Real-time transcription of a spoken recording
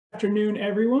afternoon,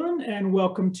 everyone, and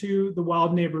welcome to the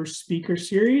Wild Neighbors Speaker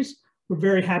Series. We're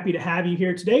very happy to have you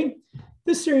here today.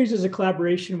 This series is a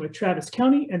collaboration with Travis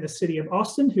County and the City of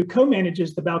Austin, who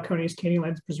co-manages the Balcones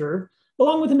Canyonlands Preserve,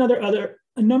 along with a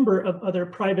number of other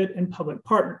private and public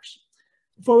partners.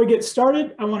 Before we get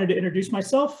started, I wanted to introduce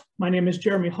myself. My name is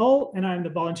Jeremy Hull, and I'm the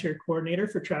volunteer coordinator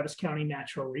for Travis County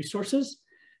Natural Resources.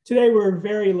 Today, we're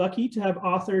very lucky to have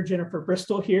author Jennifer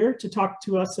Bristol here to talk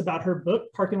to us about her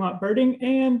book, Parking Lot Birding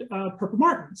and Purple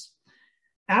Martins.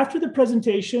 After the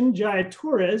presentation, Jaya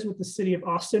Torres with the City of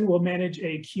Austin will manage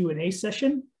a Q&A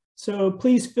session. So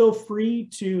please feel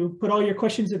free to put all your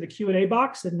questions in the Q&A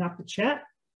box and not the chat.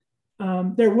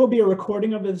 There will be a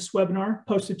recording of this webinar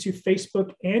posted to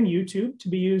Facebook and YouTube to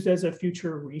be used as a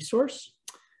future resource.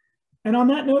 And on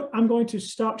that note, I'm going to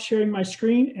stop sharing my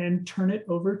screen and turn it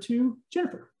over to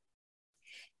Jennifer.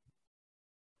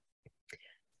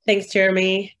 Thanks,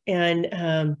 Jeremy,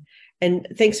 and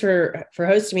thanks for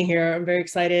hosting me here. I'm very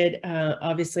excited.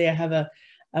 Obviously, I have a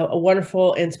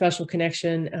wonderful and special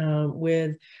connection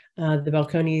with the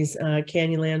Balcones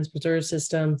Canyonlands Preserve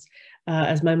Systems,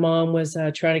 as my mom was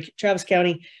Travis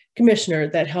County Commissioner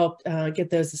that helped get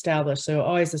those established. So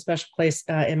always a special place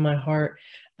in my heart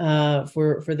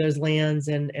for those lands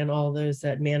and all those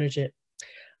that manage it.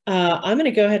 I'm going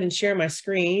to go ahead and share my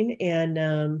screen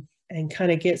and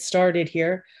kind of get started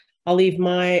here. I'll leave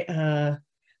my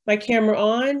my camera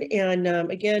on, and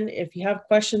again, if you have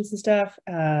questions and stuff,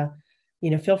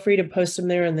 feel free to post them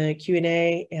there in the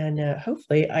Q&A, and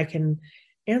hopefully I can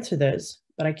answer those,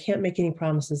 but I can't make any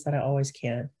promises that I always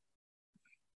can.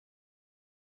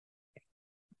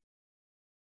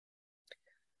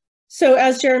 So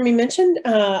as Jeremy mentioned,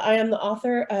 I am the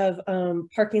author of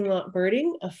Parking Lot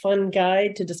Birding, a fun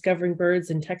guide to discovering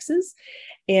birds in Texas.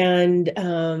 And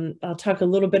I'll talk a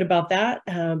little bit about that,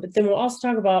 but then we'll also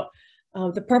talk about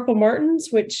the purple martins,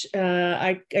 which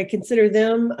I consider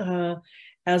them,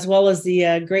 as well as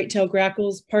the great-tailed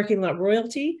grackles, parking lot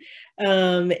royalty.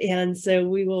 And so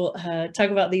we will talk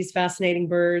about these fascinating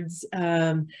birds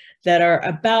that are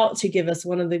about to give us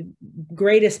one of the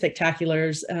greatest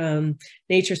spectaculars,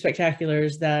 nature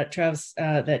spectaculars that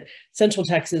that Central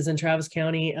Texas and Travis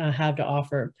County have to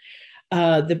offer.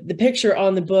 The picture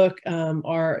on the book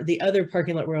are the other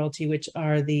parking lot royalty, which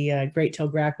are the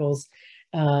great-tailed grackles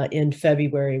in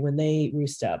February when they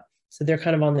roost up. So they're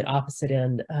kind of on the opposite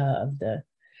end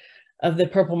of the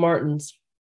purple martins.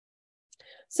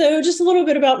 So just a little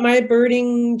bit about my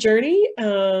birding journey.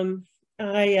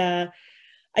 I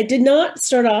did not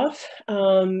start off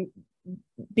wanting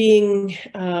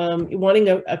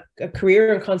a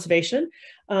career in conservation.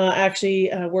 I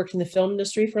actually worked in the film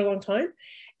industry for a long time.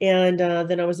 And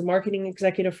then I was a marketing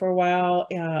executive for a while.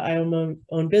 I own my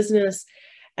own business.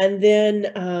 And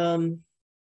then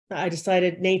I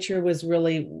decided nature was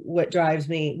really what drives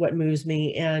me, what moves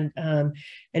me, and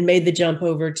made the jump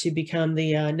over to become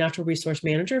the natural resource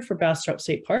manager for Bastrop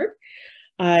State Park.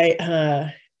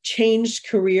 I changed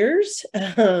careers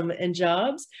and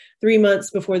jobs 3 months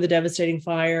before the devastating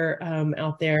fire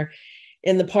out there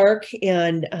in the park,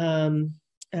 and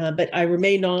but I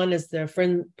remained on as the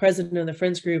president of the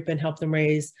Friends Group and helped them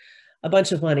raise a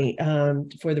bunch of money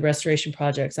for the restoration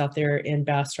projects out there in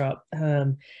Bastrop.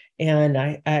 And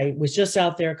I was just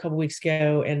out there a couple weeks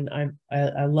ago, and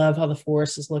I love how the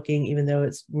forest is looking, even though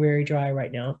it's very dry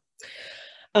right now.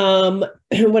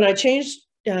 When I changed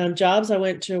jobs, I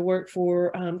went to work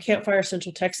for Campfire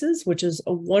Central Texas, which is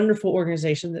a wonderful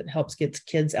organization that helps get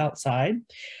kids outside.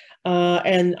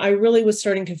 And I really was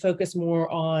starting to focus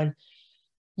more on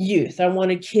youth. I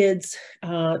wanted kids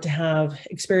to have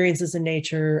experiences in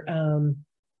nature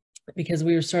because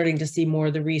we were starting to see more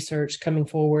of the research coming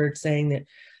forward saying that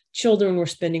children were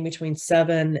spending between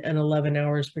 7 and 11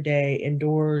 hours per day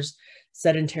indoors,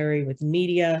 sedentary with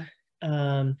media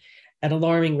at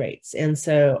alarming rates. And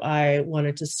so I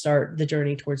wanted to start the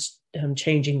journey towards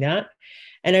changing that.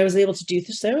 And I was able to do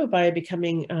so by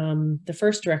becoming the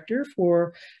first director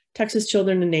for Texas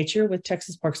Children in Nature with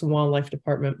Texas Parks and Wildlife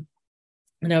Department.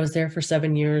 And I was there for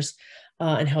 7 years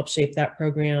and helped shape that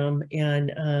program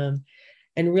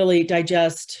and really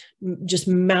digest just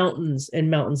mountains and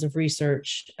mountains of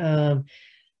research that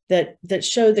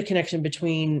showed the connection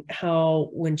between how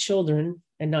when children,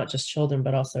 and not just children,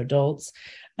 but also adults,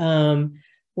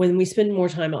 when we spend more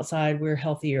time outside, we're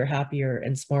healthier, happier,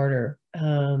 and smarter.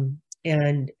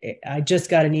 And I just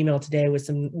got an email today with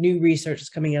some new research that's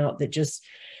coming out that just,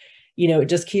 it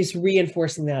just keeps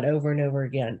reinforcing that over and over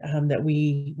again, that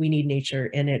we need nature,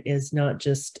 and it is not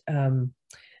just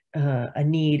a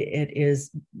need, it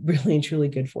is really and truly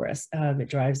good for us. It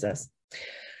drives us.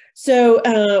 So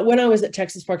when I was at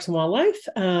Texas Parks and Wildlife,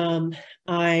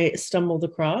 I stumbled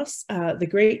across the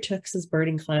Great Texas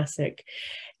Birding Classic.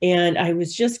 And I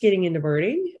was just getting into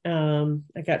birding.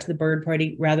 I got to the bird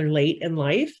party rather late in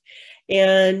life.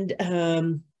 And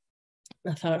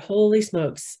I thought, holy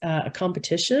smokes, a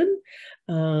competition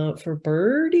for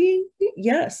birding?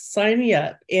 Yes, sign me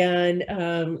up. And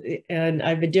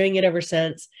I've been doing it ever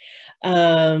since.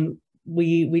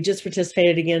 We just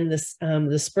participated again this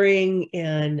spring,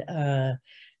 and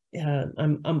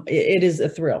it is a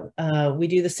thrill. We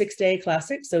do the 6-day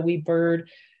classic, so we bird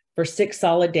for 6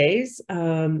 solid days.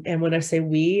 And when I say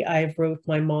we, I've roped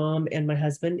my mom and my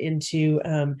husband into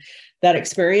that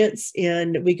experience,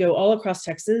 and we go all across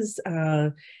Texas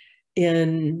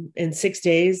in 6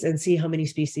 days and see how many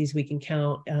species we can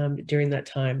count during that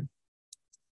time.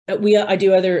 I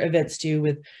do other events too,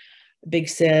 with big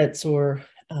sits or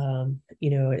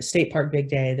state park big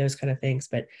day, those kind of things.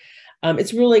 But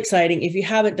it's really exciting. If you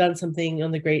haven't done something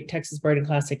on the Great Texas Birding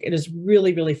Classic, it is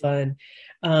really, really fun.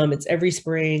 It's every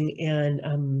spring,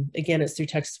 and again, it's through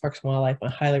Texas Parks and Wildlife. I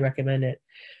highly recommend it.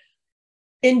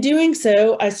 In doing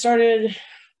so, I started,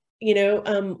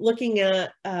 looking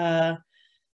at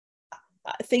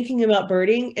thinking about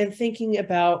birding and thinking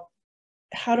about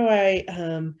how do I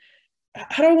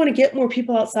want to get more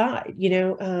people outside,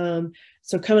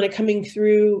 so coming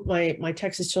through my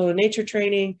Texas Children Nature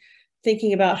training,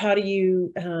 thinking about how do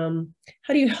you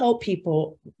help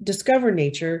people discover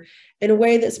nature in a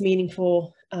way that's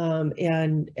meaningful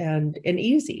and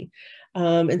easy.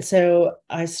 And so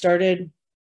I started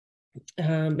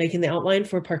making the outline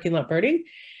for parking lot birding,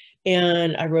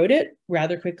 and I wrote it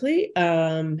rather quickly.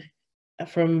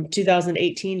 From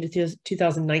 2018 to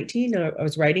 2019, I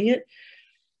was writing it. It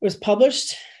was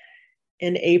published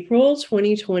in April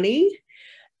 2020.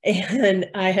 And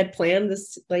I had planned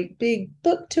this big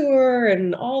book tour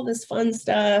and all this fun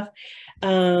stuff,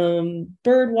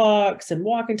 bird walks and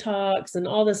walk and talks and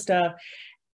all this stuff.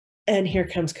 And here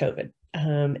comes COVID,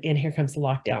 and here comes the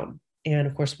lockdown. And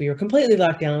of course, we were completely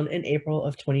locked down in April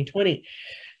of 2020.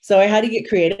 So I had to get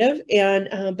creative,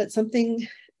 and but something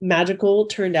magical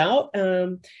turned out.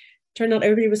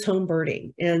 Everybody was home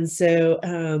birding, and so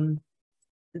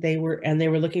they were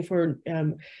looking for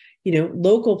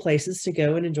local places to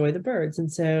go and enjoy the birds.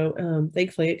 And so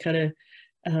thankfully it kind of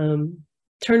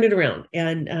turned it around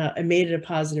and made it a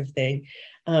positive thing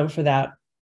for that.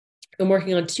 I'm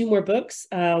working on 2 more books.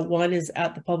 One is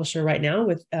at the publisher right now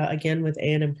with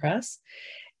A&M Press.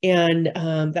 And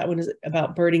that one is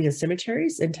about birding in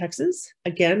cemeteries in Texas.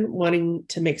 Again, wanting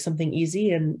to make something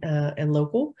easy and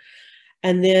local.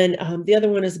 And then the other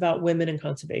one is about women in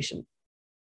conservation.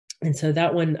 And so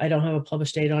that one, I don't have a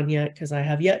published date on yet because I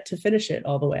have yet to finish it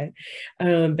all the way,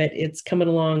 but it's coming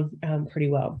along pretty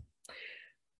well.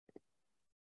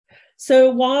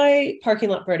 So why parking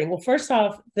lot birding? Well, first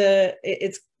off, the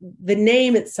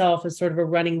name itself is sort of a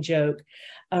running joke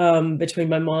between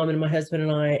my mom and my husband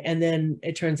and I. And then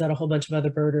it turns out a whole bunch of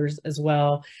other birders as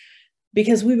well,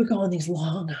 because we would go on these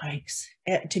long hikes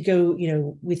to go,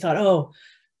 we thought, oh,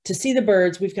 to see the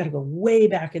birds, we've got to go way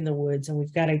back in the woods, and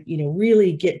we've got to,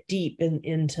 really get deep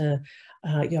into,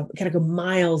 got to go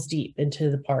miles deep into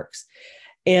the parks.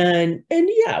 And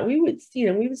yeah, we would see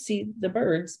the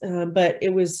birds, but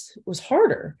it was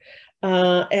harder.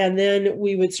 And then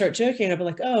we would start joking. I'd be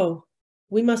like, oh,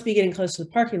 we must be getting close to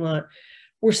the parking lot.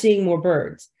 We're seeing more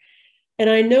birds. And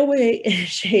I in no way,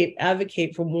 shape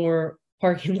advocate for more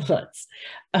parking lots.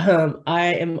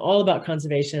 I am all about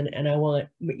conservation, and I want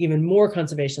even more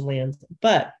conservation lands.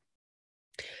 But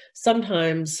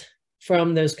sometimes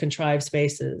from those contrived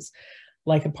spaces,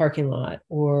 like a parking lot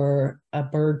or a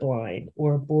bird blind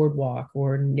or a boardwalk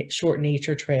or short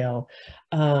nature trail,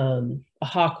 a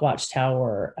hawk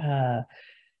watchtower,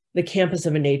 the campus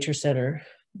of a nature center,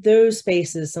 those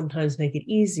spaces sometimes make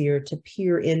it easier to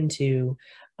peer into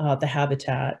the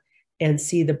habitat and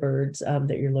see the birds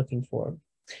that you're looking for.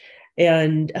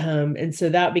 And so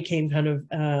that became kind of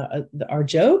our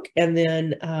joke. And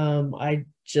then I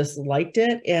just liked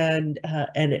it. And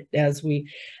as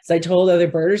I told other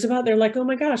birders about it, they're like, oh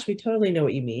my gosh, we totally know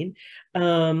what you mean.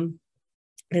 And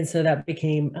so that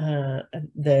became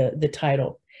the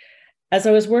title. As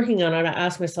I was working on it, I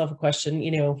asked myself a question,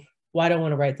 why do I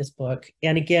want to write this book?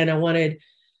 And again, I wanted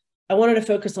to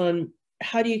focus on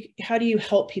how do you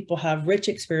help people have rich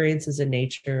experiences in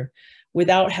nature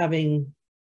without having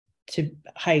to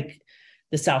hike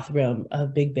the South Rim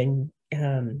of Big Bend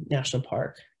National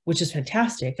Park, which is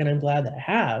fantastic, and I'm glad that I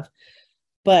have,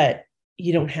 but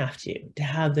you don't have to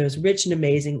have those rich and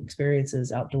amazing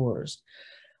experiences outdoors.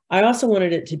 I also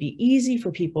wanted it to be easy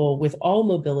for people with all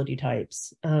mobility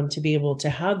types to be able to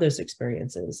have those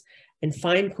experiences and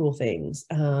find cool things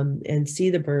and see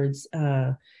the birds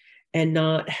and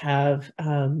not have,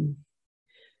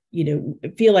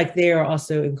 feel like they are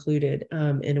also included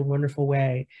in a wonderful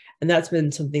way. And that's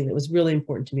been something that was really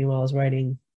important to me while I was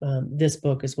writing this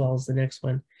book as well as the next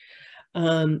one.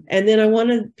 And then I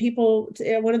wanted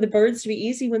the birds to be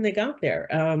easy when they got there.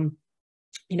 I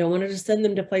wanted to send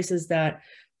them to places that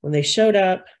when they showed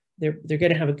up, they're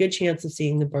going to have a good chance of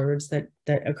seeing the birds that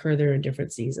occur there in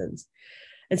different seasons.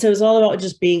 And so it was all about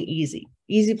just being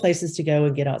easy places to go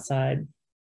and get outside.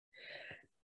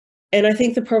 And I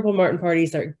think the Purple Martin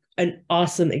parties are an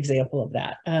awesome example of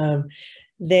that.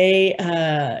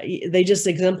 They just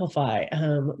exemplify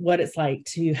what it's like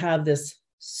to have this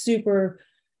super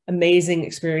amazing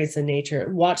experience in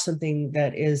nature, watch something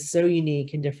that is so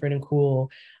unique and different and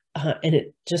cool. And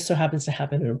it just so happens to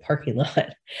happen in a parking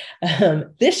lot.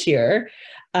 This year,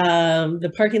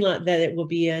 the parking lot that it will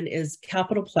be in is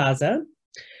Capitol Plaza,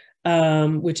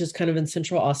 which is kind of in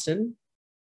central Austin.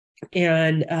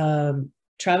 And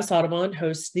Travis Audubon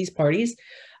hosts these parties.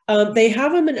 They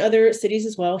have them in other cities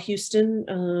as well.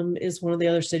 Houston is one of the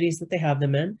other cities that they have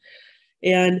them in.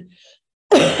 And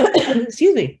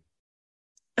excuse me.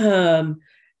 And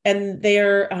they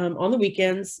are on the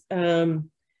weekends.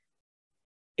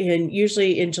 And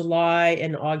usually in July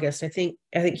and August. I think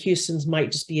Houston's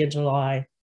might just be in July,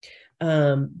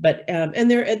 and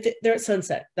they're at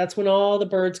sunset. That's when all the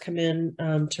birds come in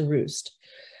to roost.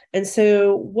 And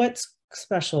so, what's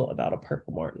special about a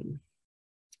purple martin?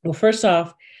 Well, first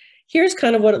off, here's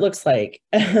kind of what it looks like.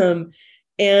 And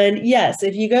yes,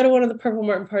 if you go to one of the purple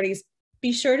martin parties,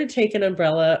 be sure to take an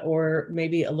umbrella or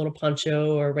maybe a little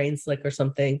poncho or rain slick or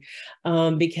something,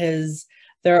 because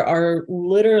there are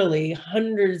literally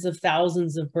hundreds of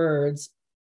thousands of birds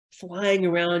flying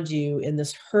around you in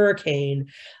this hurricane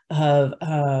of,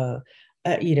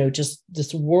 just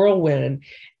this whirlwind.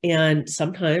 And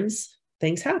sometimes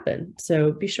things happen.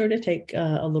 So be sure to take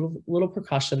a little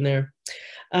precaution there.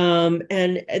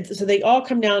 And so they all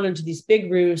come down into these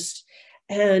big roosts,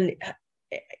 and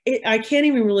I can't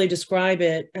even really describe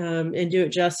it and do it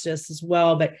justice as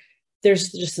well, but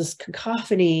there's just this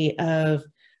cacophony of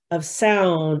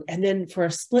sound, and then for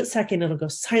a split second it'll go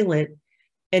silent,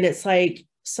 and it's like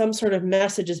some sort of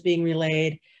message is being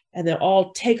relayed, and they'll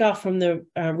all take off from the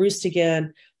roost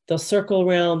again. They'll circle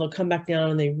around, they'll come back down,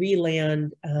 and they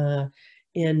re-land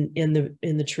in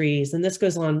the trees. And this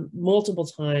goes on multiple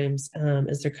times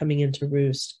as they're coming into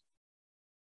roost.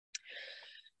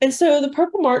 And so the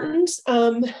purple martins,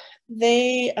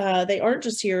 they aren't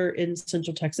just here in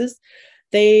Central Texas.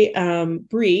 They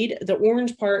breed. The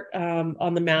orange part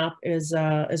on the map is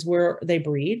where they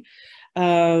breed.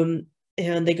 And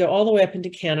they go all the way up into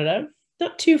Canada,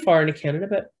 not too far into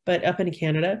Canada, but up into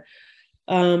Canada,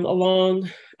 along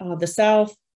the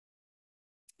south,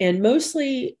 and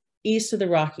mostly east of the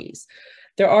Rockies.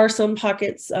 There are some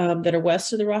pockets that are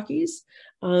west of the Rockies,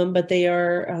 but they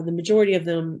are, the majority of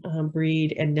them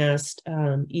breed and nest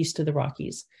east of the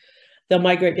Rockies. They'll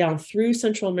migrate down through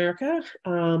Central America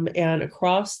and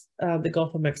across the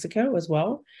Gulf of Mexico as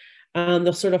well.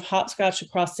 They'll sort of hopscotch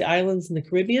across the islands in the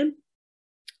Caribbean.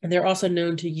 And they're also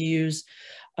known to use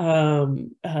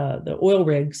the oil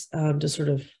rigs to sort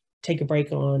of take a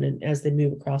break on and as they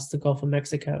move across the Gulf of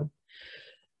Mexico.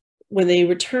 When they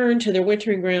return to their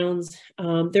wintering grounds,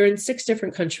 they're in 6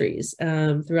 different countries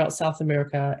throughout South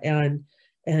America, and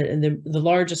the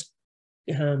largest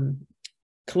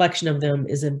collection of them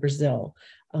is in Brazil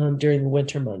during the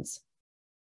winter months.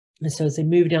 And so as they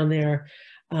move down there,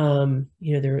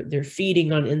 they're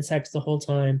feeding on insects the whole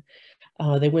time.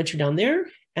 They winter down there,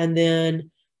 and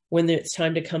then when it's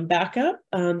time to come back up,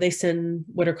 they send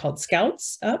what are called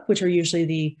scouts up, which are usually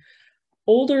the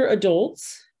older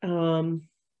adults.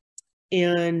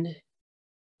 And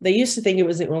they used to think it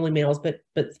was only males, but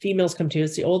females come too.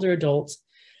 It's the older adults,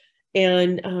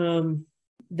 and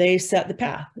they set the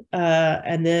path.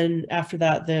 And then after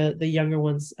that, the younger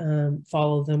ones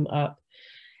follow them up.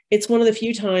 It's one of the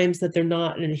few times that they're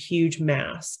not in a huge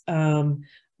mass.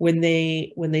 When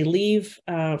they leave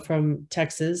from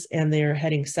Texas and they're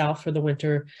heading south for the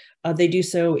winter, they do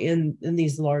so in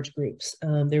these large groups.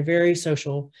 They're very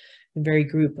social and very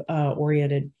group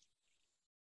oriented.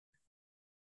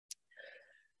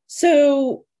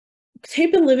 So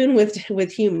they've been living with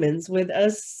humans, with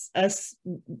us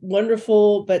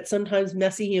wonderful but sometimes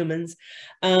messy humans,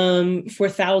 for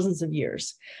thousands of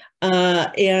years.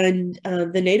 And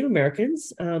the Native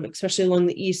Americans, especially along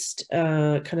the east,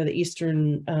 kind of the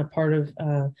eastern part of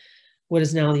what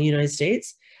is now the United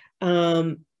States,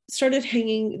 started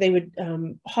hanging, they would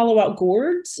hollow out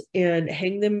gourds and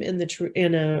hang them in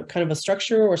in a kind of a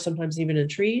structure, or sometimes even in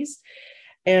trees.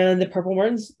 And the purple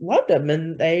martins loved them,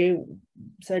 and they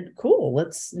said, cool,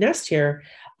 let's nest here.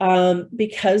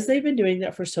 Because they've been doing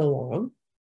that for so long,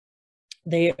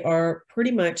 they are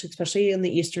pretty much, especially in the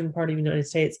eastern part of the United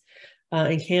States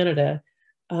and Canada,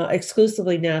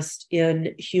 exclusively nest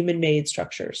in human-made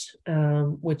structures,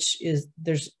 which is,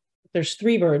 there's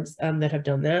 3 birds that have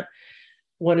done that.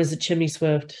 One is a chimney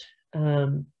swift,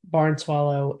 barn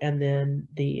swallow, and then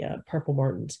the purple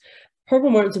martins.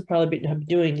 Purple martins have probably been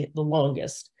doing it the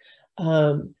longest.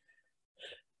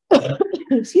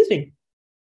 Excuse me.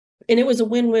 And it was a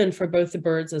win-win for both the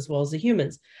birds as well as the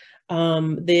humans.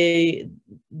 The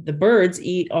birds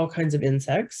eat all kinds of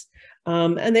insects,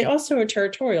 and they also are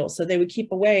territorial. So they would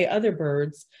keep away other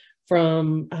birds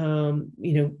from,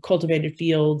 cultivated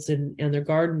fields and their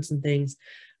gardens and things.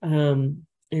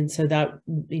 And so that,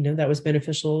 that was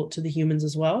beneficial to the humans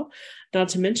as well. Not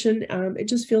to mention, it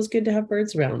just feels good to have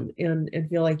birds around and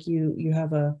feel like you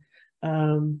have a,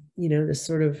 this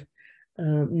sort of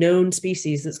known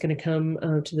species that's going to come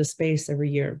to the space every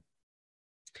year.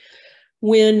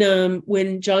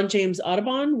 When John James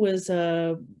Audubon was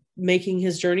making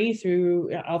his journey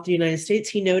throughout the United States,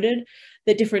 he noted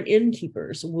that different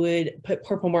innkeepers would put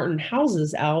purple martin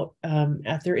houses out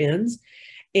at their inns.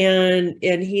 And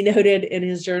he noted in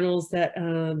his journals that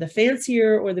the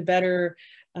fancier or the better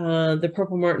the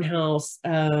purple martin house,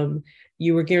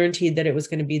 you were guaranteed that it was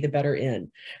going to be the better inn.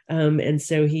 And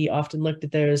so he often looked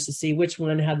at those to see which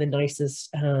one had the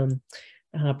nicest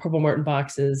purple martin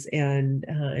boxes,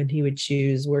 and he would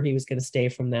choose where he was going to stay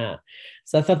from that.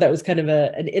 So I thought that was kind of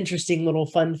an interesting little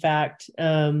fun fact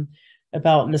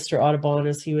about Mr. Audubon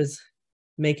as he was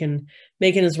making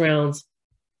his rounds.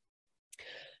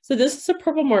 So this is a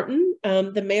purple martin.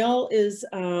 The male is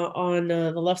on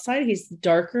the left side. He's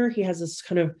darker. He has this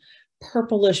kind of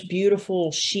purplish,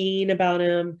 beautiful sheen about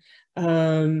him.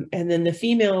 And then the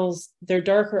females, they're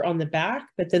darker on the back,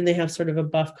 but then they have sort of a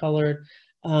buff color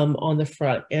on the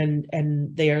front,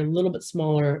 and they are a little bit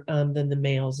smaller than the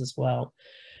males as well.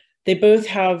 They both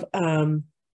have a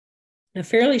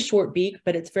fairly short beak,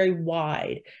 but it's very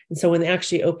wide. And so when they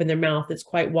actually open their mouth, it's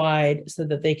quite wide so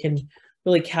that they can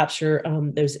really capture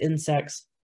those insects.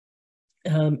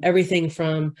 Everything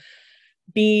from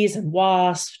bees and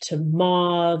wasps to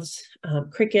moths,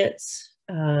 crickets,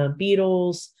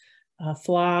 beetles,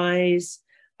 flies.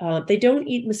 They don't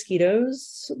eat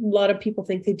mosquitoes. A lot of people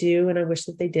think they do, and I wish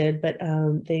that they did, but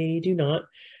they do not.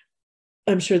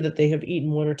 I'm sure that they have eaten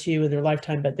 1 or 2 in their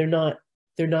lifetime, but they're not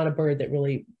a bird that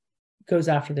really goes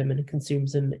after them and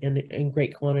consumes them in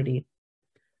great quantity.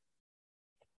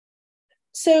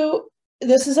 So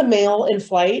this is a male in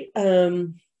flight,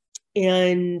 and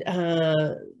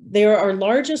they are our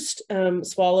largest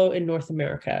swallow in North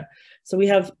America. So we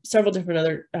have several different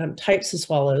other types of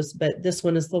swallows, but this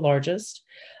one is the largest.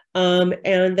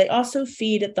 And they also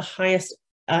feed at the highest,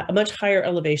 a much higher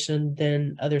elevation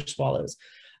than other swallows.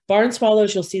 Barn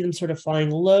swallows, you'll see them sort of flying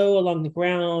low along the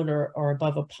ground or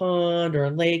above a pond or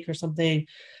a lake or something.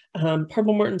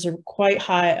 Purple martins are quite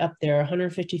high up there,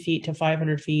 150 feet to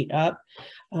 500 feet up,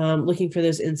 looking for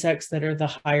those insects that are the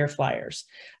higher flyers,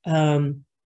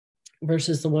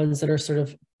 versus the ones that are sort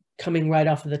of coming right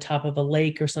off of the top of a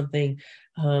lake or something,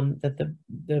 that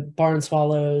the barn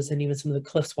swallows and even some of the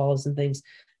cliff swallows and things,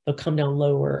 they'll come down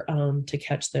lower to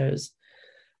catch those.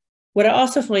 What I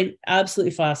also find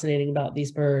absolutely fascinating about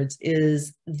these birds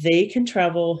is they can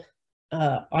travel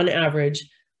on average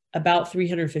about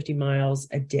 350 miles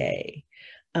a day.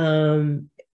 Some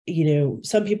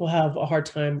people have a hard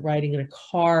time riding in a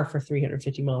car for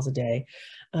 350 miles a day,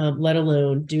 let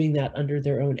alone doing that under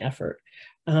their own effort.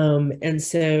 And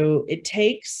so it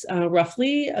takes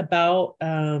roughly about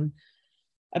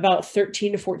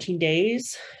 13 to 14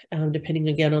 days, depending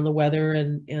again on the weather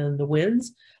and the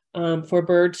winds, for a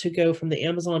bird to go from the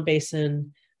Amazon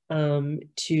basin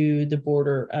to the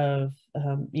border of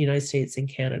the United States and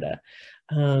Canada.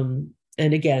 And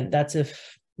again, that's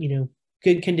if,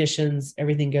 good conditions,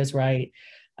 everything goes right,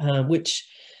 which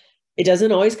it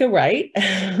doesn't always go right,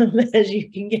 as you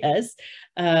can guess.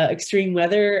 Extreme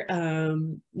weather,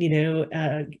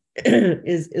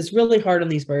 is really hard on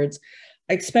these birds,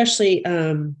 especially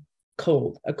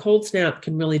cold. A cold snap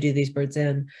can really do these birds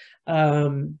in.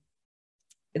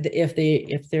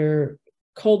 If their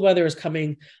cold weather is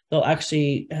coming, they'll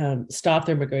actually stop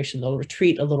their migration. They'll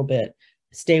retreat a little bit,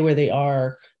 stay where they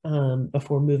are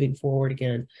before moving forward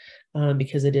again,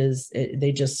 because they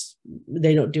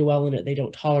don't do well in it. They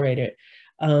don't tolerate it.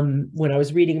 When I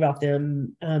was reading about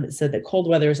them, it said that cold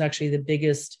weather is actually the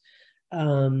biggest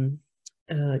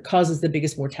causes the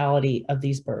biggest mortality of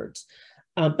these birds.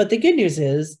 But the good news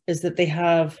is that they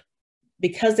have,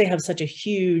 because they have such a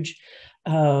huge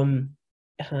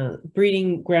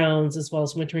breeding grounds as well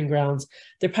as wintering grounds,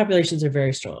 their populations are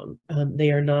very strong.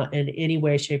 They are not in any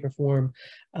way, shape, or form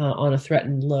on a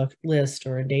threatened list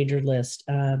or endangered list.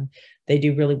 They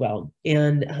do really well,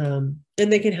 and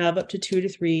they can have up to 2 to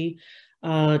 3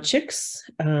 chicks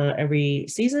every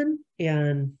season,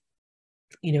 and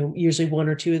usually 1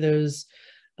 or 2 of those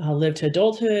live to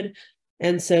adulthood,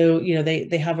 and so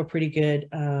they have a pretty good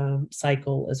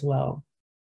cycle as well.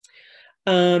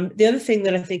 The other thing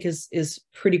that I think is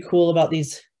pretty cool about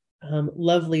these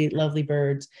lovely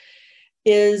birds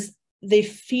is they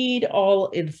feed all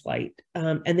in flight,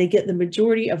 and they get the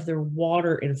majority of their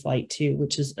water in flight too,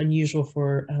 which is unusual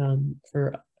for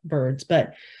birds.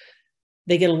 But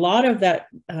they get a lot of that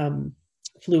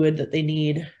fluid that they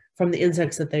need from the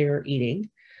insects that they are eating,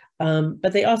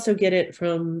 but they also get it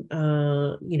from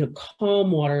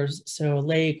calm waters, so a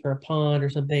lake or a pond or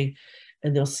something,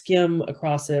 and they'll skim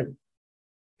across it,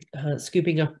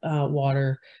 scooping up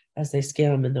water as they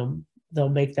skim, and they'll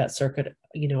make that circuit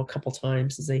a couple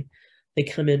times as they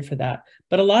come in for that.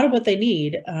 But a lot of what they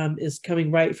need is coming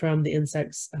right from the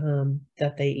insects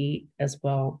that they eat as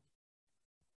well.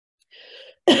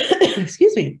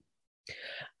 Excuse me.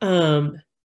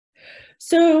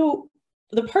 So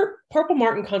the Purple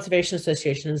Martin Conservation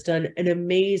Association has done an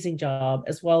amazing job,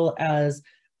 as well as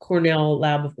Cornell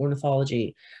Lab of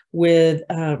Ornithology, with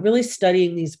really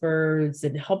studying these birds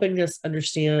and helping us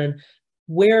understand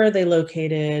where are they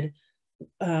located,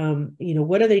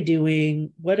 what are they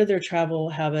doing, what are their travel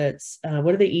habits,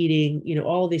 what are they eating,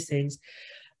 all of these things.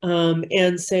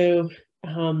 And so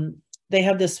they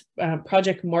have this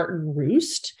Project Martin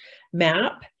Roost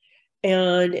map,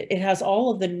 and it has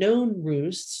all of the known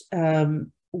roosts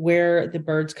where the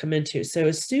birds come into. So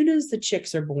as soon as the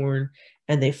chicks are born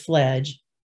and they fledge,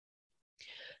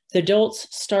 the adults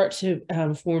start to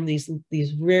form these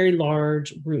very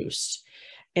large roosts,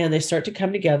 and they start to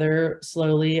come together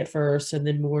slowly at first, and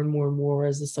then more and more and more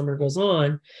as the summer goes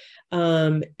on,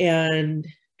 and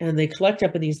they collect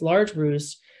up in these large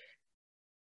roosts.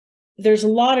 There's a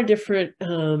lot of different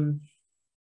kind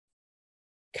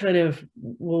of,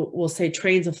 we'll say,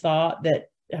 trains of thought that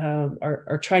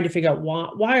are trying to figure out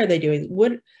why are they doing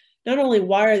what. Not only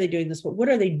why are they doing this, but what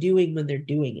are they doing when they're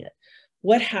doing it?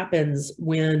 What happens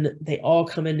when they all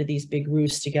come into these big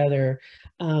roosts together?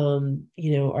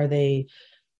 Are they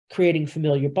creating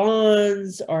familiar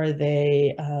bonds? Are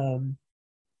they,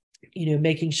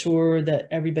 making sure that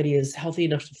everybody is healthy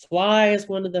enough to fly is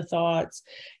one of the thoughts.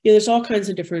 There's all kinds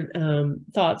of different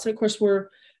thoughts. And of course, we're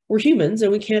humans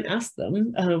and we can't ask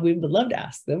them. We would love to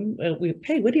ask them,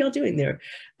 hey, what are y'all doing there?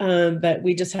 But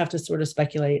we just have to sort of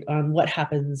speculate on what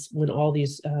happens when all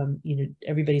these,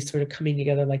 everybody's sort of coming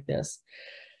together like this.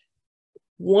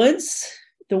 Once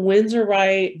the winds are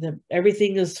right,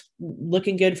 everything is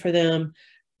looking good for them,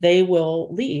 they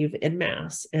will leave en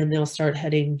masse, and they'll start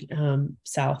heading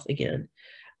south again,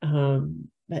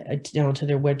 down to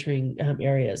their wintering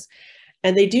areas.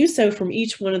 And they do so from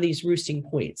each one of these roosting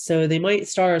points. So they might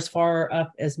start as far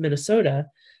up as Minnesota,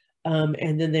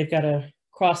 and then they've got to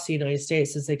cross the United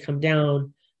States as they come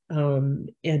down,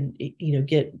 and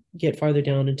get farther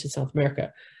down into South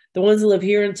America. The ones that live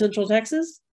here in Central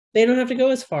Texas, they don't have to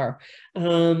go as far,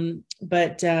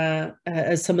 but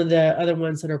as some of the other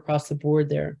ones that are across the board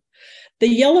there. The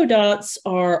yellow dots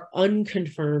are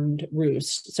unconfirmed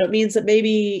roosts. So it means that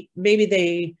maybe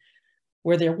they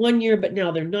were there one year, but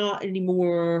now they're not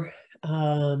anymore.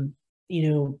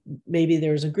 Maybe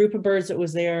there's a group of birds that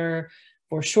was there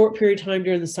for a short period of time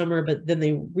during the summer, but then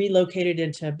they relocated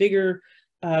into a bigger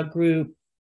group.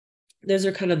 Those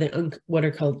are kind of what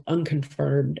are called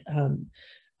unconfirmed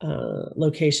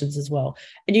locations as well.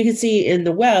 And you can see in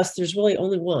the West, there's really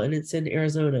only one. It's in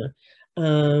Arizona,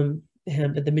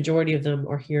 but the majority of them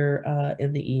are here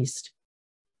in the East.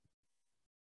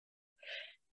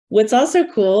 What's also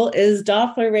cool is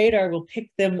Doppler radar will pick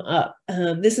them up.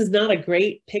 This is not a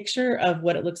great picture of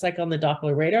what it looks like on the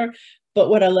Doppler radar, but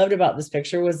what I loved about this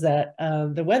picture was that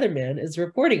the weatherman is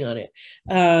reporting on it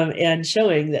and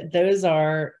showing that those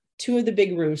are 2 of the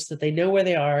big roofs, that they know where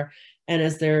they are. And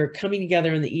as they're coming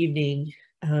together in the evening,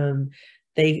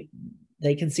 they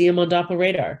can see them on Doppler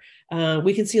radar.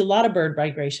 We can see a lot of bird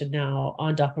migration now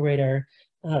on Doppler radar,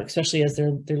 especially as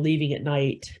they're leaving at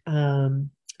night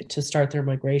to start their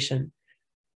migration.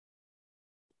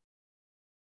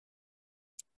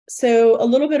 So a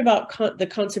little bit about the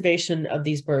conservation of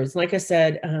these birds. Like I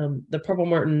said, the Purple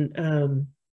Martin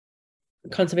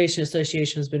Conservation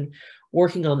Association has been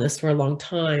working on this for a long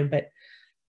time, but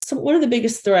So one of the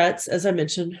biggest threats, as I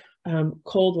mentioned,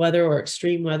 cold weather or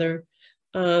extreme weather,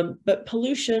 but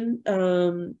pollution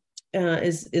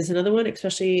is another one,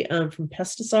 especially from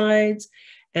pesticides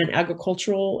and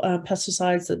agricultural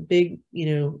pesticides, the big,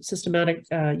 systematic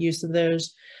use of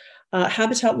those.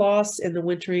 Habitat loss in the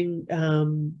wintering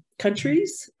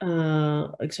countries,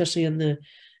 especially in the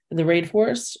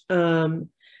rainforest, and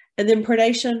then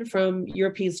predation from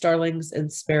European starlings and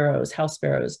sparrows, house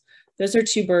sparrows. Those are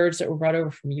two birds that were brought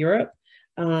over from Europe,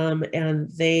 and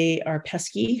they are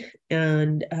pesky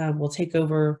and will take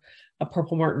over a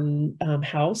purple martin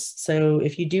house. So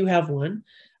if you do have one,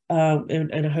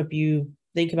 and I hope you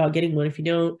think about getting one, if you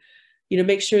don't,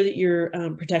 make sure that you're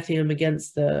protecting them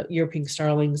against the European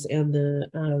starlings and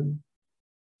the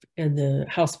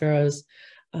house sparrows.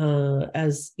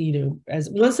 As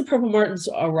once the purple martins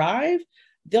arrive,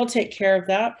 they'll take care of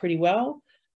that pretty well.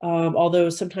 Although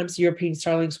sometimes the European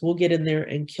starlings will get in there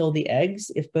and kill the eggs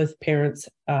if both parents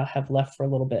have left for a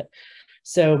little bit.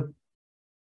 So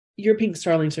European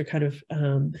starlings are kind of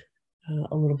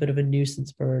a little bit of a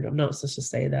nuisance bird. I'm not supposed to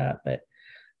say that, but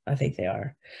I think they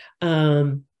are.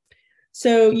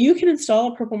 So you can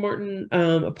install a purple martin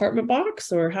apartment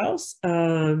box or house.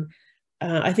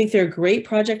 I think they're a great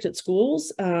project at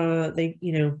schools.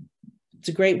 It's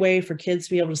a great way for kids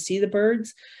to be able to see the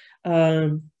birds.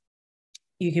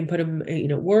 You can put them,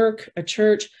 at work, a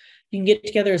church. You can get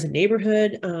together as a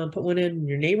neighborhood, put one in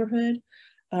your neighborhood.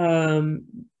 If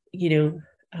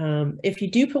you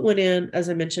do put one in, as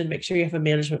I mentioned, make sure you have a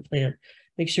management plan.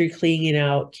 Make sure you're cleaning it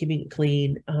out, keeping it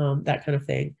clean, that kind of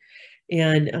thing.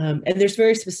 And there's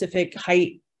very specific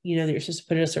height, that you're supposed to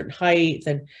put at a certain height.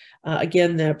 And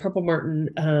again, the Purple Martin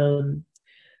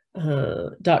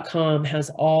 .com has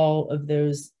all of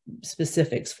those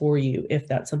specifics for you if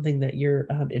that's something that you're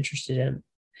interested in.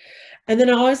 And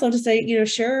then I always love to say,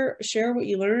 share what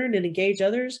you learned and engage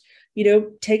others.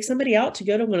 Take somebody out to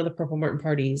go to one of the Purple Martin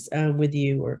parties with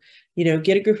you, or,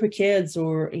 get a group of kids,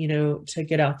 or, to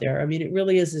get out there. I mean, it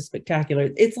really is a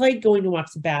spectacular. It's like going to watch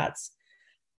the bats,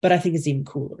 but I think it's even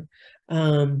cooler.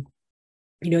 The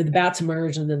bats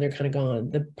emerge and then they're kind of gone.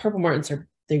 The Purple Martins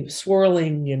they're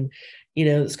swirling, and,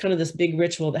 it's kind of this big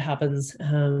ritual that happens,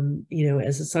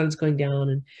 as the sun's going down,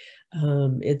 and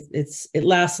it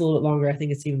lasts a little bit longer. I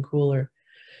think it's even cooler.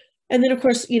 And then, of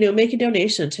course, make a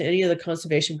donation to any of the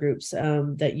conservation groups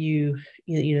that you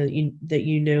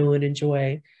know and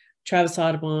enjoy. Travis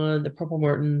Audubon, the Purple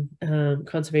Martin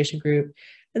Conservation Group.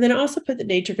 And then I also put the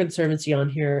Nature Conservancy on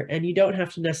here. And you don't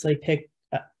have to necessarily pick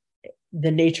the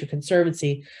Nature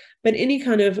Conservancy, but any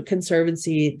kind of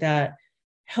conservancy that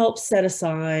helps set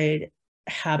aside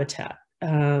habitat.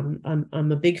 I'm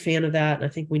a big fan of that. And I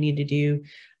think we need to do,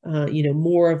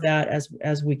 more of that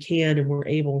as we can and we're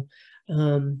able,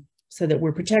 so that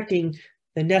we're protecting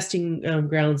the nesting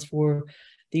grounds for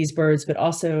these birds, but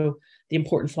also the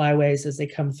important flyways as they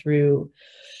come through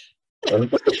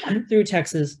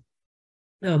Texas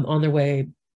on their way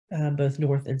both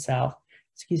north and south.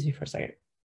 Excuse me for a second.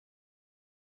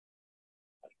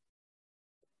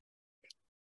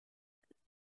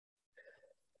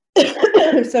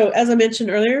 So as I mentioned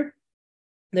earlier,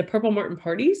 the Purple Martin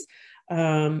parties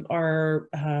are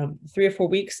 3 or 4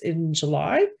 weeks in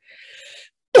July,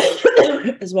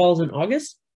 as well as in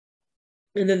August.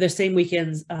 And then the same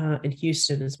weekends in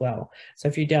Houston as well. So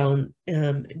if you're down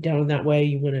that way,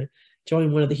 you want to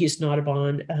join one of the Houston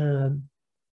Audubon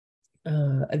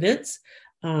events,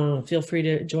 feel free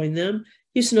to join them.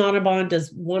 Houston Audubon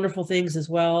does wonderful things as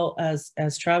well as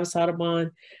Travis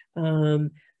Audubon.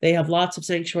 They have lots of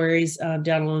sanctuaries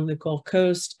down along the Gulf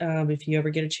Coast. If you ever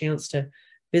get a chance to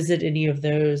visit any of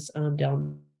those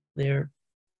down there.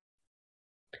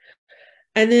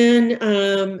 And then,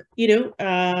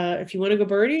 if you want to go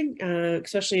birding,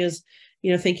 especially as,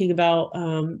 thinking about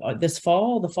this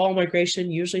fall, the fall migration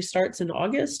usually starts in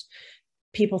August.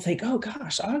 People think, oh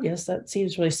gosh, August, that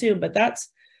seems really soon, but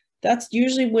that's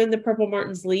usually when the Purple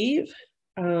Martins leave,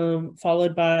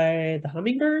 followed by the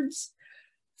hummingbirds,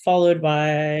 followed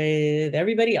by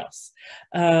everybody else.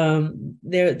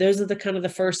 Those are the kind of the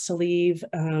first to leave.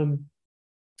 And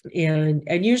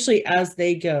usually as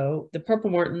they go, the Purple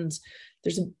Martins,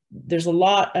 there's a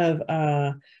lot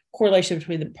of correlation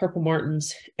between the Purple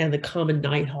Martins and the common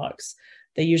nighthawks.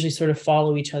 They usually sort of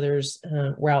follow each other's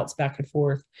routes back and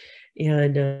forth.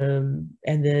 And then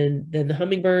the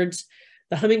hummingbirds.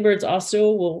 The hummingbirds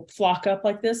also will flock up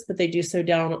like this, but they do so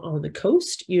down on the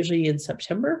coast, usually in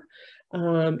September.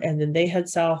 And then they head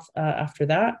south after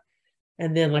that.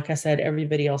 And then, like I said,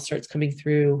 everybody else starts coming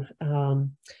through.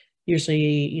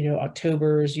 Usually,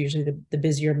 October is usually the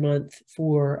busier month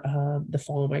for the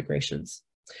fall migrations,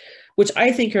 which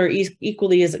I think are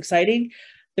equally as exciting.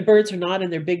 The birds are not in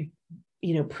their big,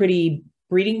 pretty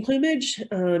breeding plumage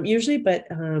usually, but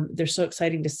they're so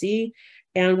exciting to see.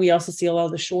 And we also see a lot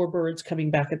of the shorebirds coming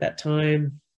back at that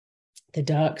time. The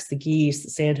ducks, the geese,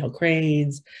 the sandhill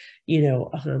cranes.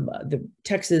 The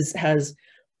Texas has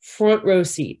front row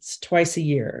seats twice a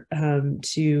year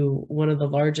to one of the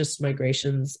largest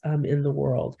migrations in the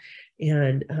world,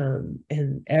 and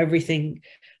everything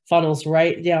funnels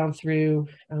right down through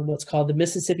what's called the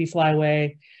Mississippi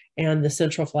Flyway and the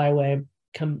Central Flyway.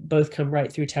 Both come right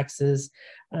through Texas,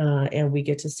 and we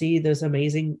get to see those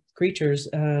amazing creatures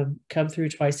come through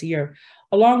twice a year,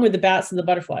 along with the bats and the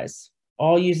butterflies,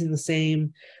 all using the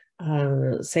same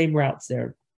routes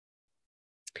there.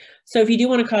 So if you do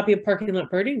want a copy of Parking Lot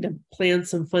Birding to plan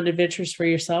some fun adventures for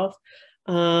yourself,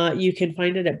 you can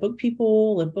find it at Book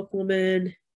People and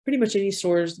Bookwoman, pretty much any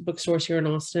bookstores here in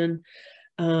Austin,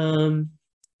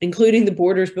 including the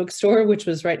Borders bookstore, which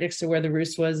was right next to where the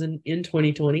Roost was in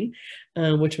 2020,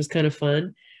 which was kind of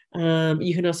fun.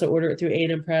 You can also order it through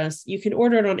A&M Press. You can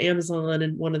order it on Amazon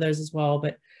and one of those as well,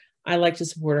 but I like to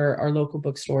support our local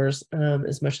bookstores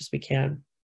as much as we can.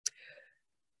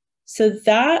 So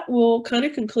that will kind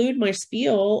of conclude my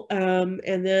spiel.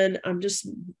 And then I'm just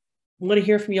want to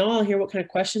hear from y'all, hear what kind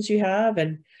of questions you have.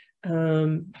 And,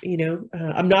 I'm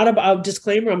not a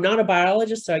disclaimer, I'm not a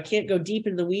biologist, so I can't go deep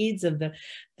in the weeds of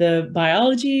the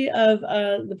biology of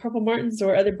the purple martins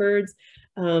or other birds.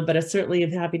 But I certainly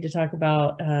am happy to talk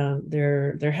about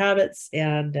their habits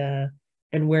and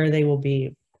where they will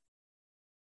be.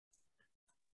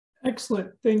 Excellent.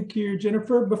 Thank you,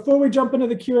 Jennifer. Before we jump into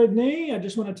the Q&A, I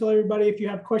just want to tell everybody, if you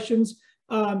have questions,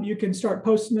 you can start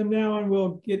posting them now and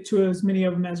we'll get to as many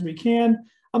of them as we can.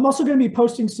 I'm also going to be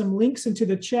posting some links into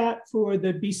the chat for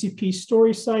the BCP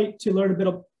story site to learn a bit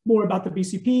more about the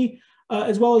BCP,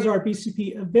 as well as our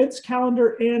BCP events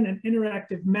calendar and an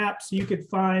interactive map so you could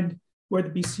find where the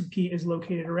BCP is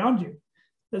located around you.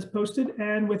 That's posted.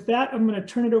 And with that, I'm going to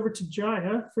turn it over to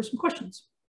Jaya for some questions.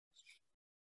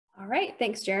 All right,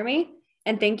 thanks, Jeremy.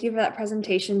 And thank you for that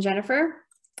presentation, Jennifer.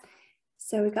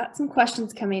 So we've got some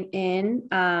questions coming in.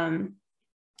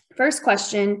 First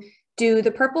question, do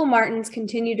the purple martins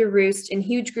continue to roost in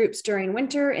huge groups during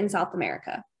winter in South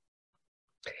America?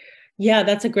 Yeah,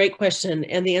 that's a great question.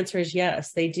 And the answer is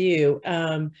yes, they do.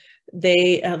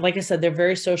 They, like I said, they're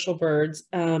very social birds.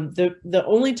 The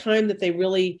only time that they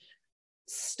really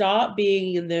stop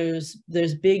being in those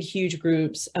big, huge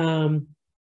groups,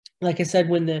 like I said,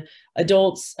 when the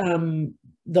adults,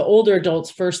 the older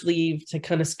adults first leave to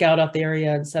kind of scout out the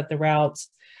area and set the routes,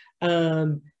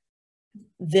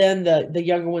 then the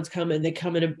younger ones come and they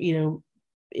come in,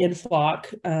 in flock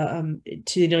to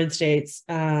the United States,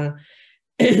 to,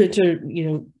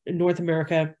 North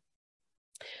America.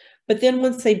 But then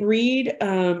once they breed,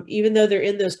 even though they're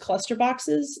in those cluster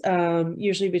boxes,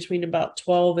 usually between about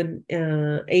 12 and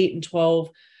 8 and 12,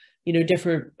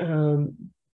 different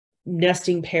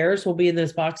nesting pairs will be in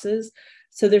those boxes.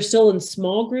 So they're still in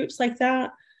small groups like that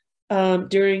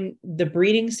during the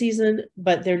breeding season,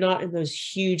 but they're not in those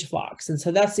huge flocks. And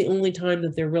so that's the only time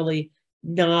that they're really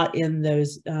not in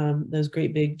those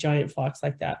great big giant flocks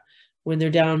like that. When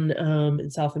they're down in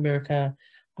South America,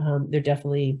 they're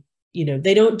definitely,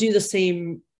 they don't do the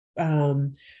same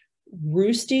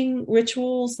roosting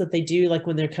rituals that they do like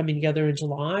when they're coming together in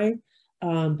July,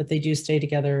 but they do stay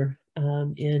together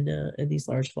in these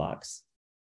large flocks.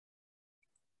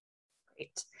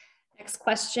 Great. Next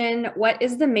question, what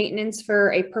is the maintenance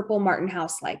for a purple martin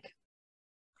house like?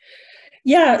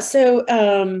 Yeah, so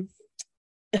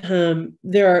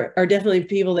there are definitely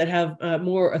people that have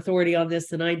more authority on this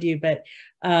than I do, but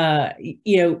at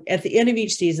the end of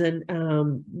each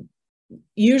season,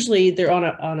 usually they're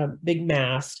on a big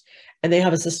mast, and they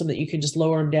have a system that you can just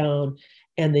lower them down,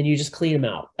 and then you just clean them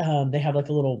out. They have like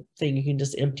a little thing you can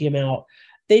just empty them out.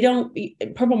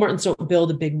 Purple martins don't build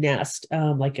a big nest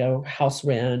like a house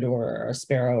wren or a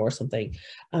sparrow or something,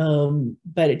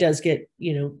 but it does get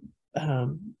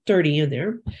dirty in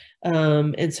there,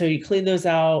 and so you clean those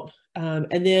out,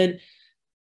 and then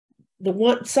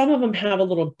some of them have a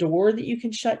little door that you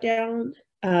can shut down,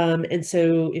 and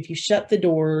so if you shut the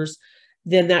doors,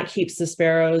 then that keeps the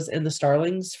sparrows and the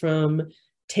starlings from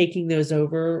taking those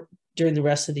over during the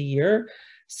rest of the year.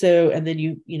 So, and then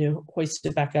you hoist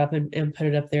it back up and put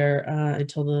it up there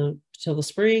until the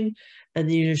spring, and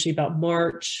then usually about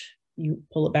March you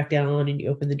pull it back down and you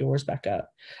open the doors back up.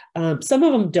 Some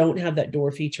of them don't have that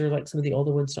door feature, like some of the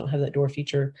older ones don't have that door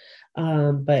feature,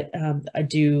 but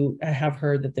I have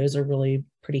heard that those are really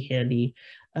pretty handy.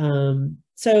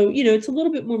 So it's a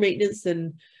little bit more maintenance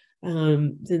than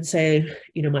say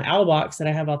my owl box that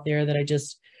I have out there that I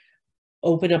just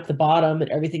open up the bottom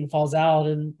and everything falls out,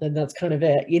 and then that's kind of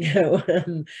it, you know.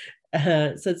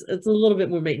 So it's a little bit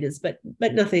more maintenance, but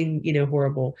nothing, you know,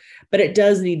 horrible, but it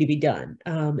does need to be done.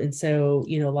 And so,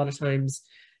 you know, a lot of times,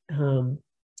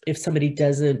 if somebody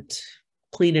doesn't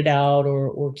clean it out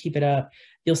or keep it up,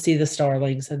 you'll see the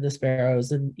starlings and the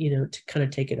sparrows, and, you know, to kind of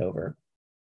take it over.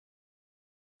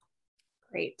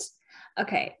 Great.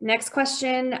 Okay, next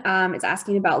question is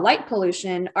asking about light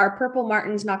pollution. Are purple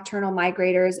martins nocturnal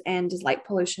migrators, and does light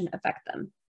pollution affect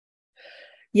them?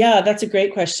 Yeah, that's a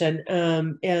great question.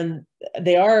 And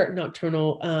they are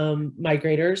nocturnal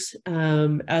migrators,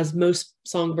 as most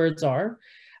songbirds are.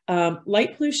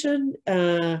 Light pollution,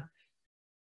 man,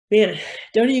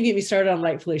 don't even get me started on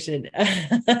light pollution.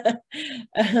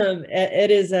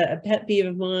 It is a pet peeve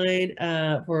of mine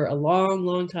for a long,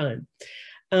 long time.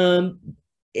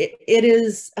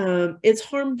 It's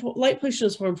harmful. Light pollution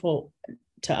is harmful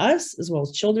to us as well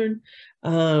as children,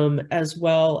 as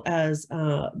well as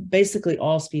basically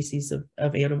all species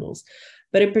of animals,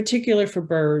 but in particular for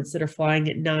birds that are flying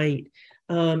at night.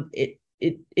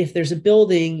 If there's a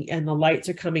building and the lights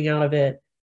are coming out of it,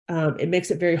 it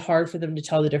makes it very hard for them to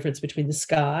tell the difference between the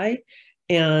sky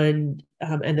and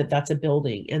that's a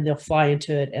building, and they'll fly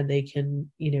into it and they can,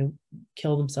 you know,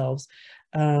 kill themselves,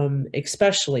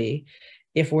 especially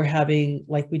if we're having,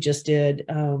 like we just did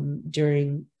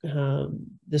during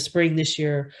the spring this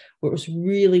year, where it was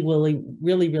really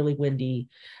windy,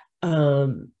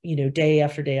 you know, day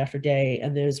after day after day,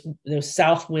 and those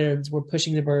south winds were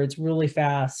pushing the birds really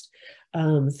fast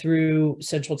through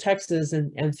central Texas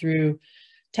and through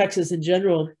Texas in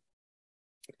general.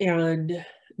 And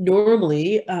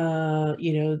normally,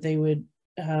 you know, they would,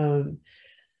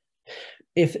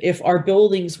 if our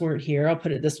buildings weren't here, I'll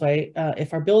put it this way,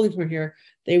 if our buildings were here,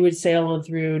 they would sail on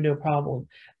through no problem.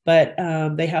 But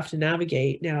they have to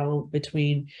navigate now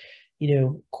between, you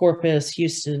know, Corpus,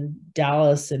 Houston,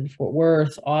 Dallas, and Fort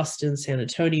Worth, Austin, San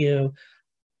Antonio,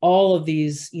 all of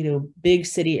these, you know, big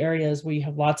city areas where you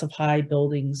have lots of high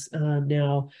buildings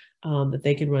now that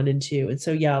they can run into. And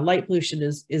so, yeah, light pollution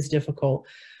is difficult.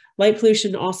 Light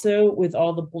pollution also, with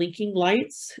all the blinking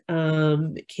lights,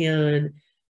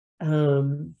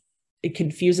 it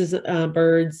confuses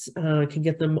birds, can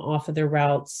get them off of their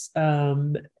routes,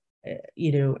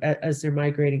 you know, as they're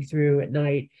migrating through at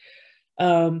night.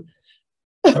 You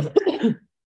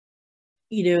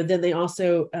know, then they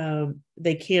also,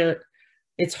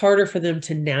 it's harder for them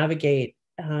to navigate,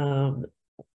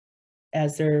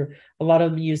 as a lot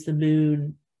of them use the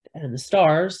moon and the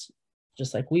stars,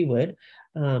 just like we would,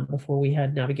 before we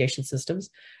had navigation systems.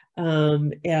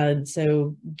 And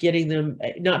so getting them,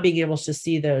 not being able to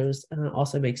see those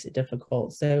also makes it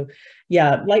difficult. So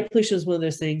yeah, light pollution is one of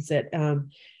those things that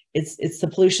it's the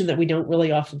pollution that we don't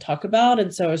really often talk about.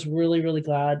 And so I was really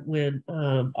glad when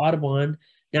Audubon,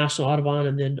 National Audubon,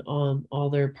 and then all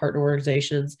their partner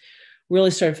organizations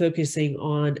really started focusing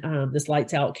on this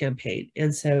lights out campaign.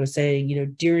 And so saying, you know,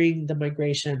 during the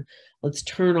migration, let's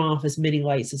turn off as many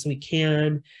lights as we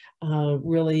can,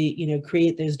 really, you know,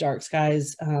 create those dark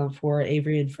skies for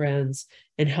Avery and friends,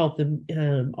 and help them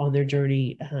on their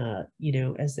journey, you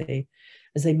know, as they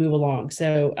move along.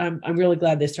 So I'm really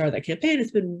glad they started that campaign.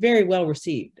 It's been very well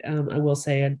received, I will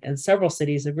say, and several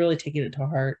cities have really taken it to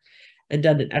heart and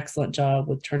done an excellent job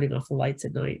with turning off the lights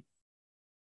at night.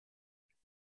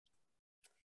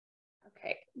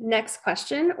 Okay, next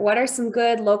question. What are some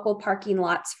good local parking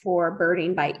lots for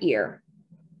birding by ear?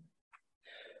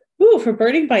 Ooh, for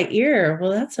birding by ear.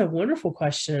 Well, that's a wonderful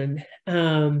question.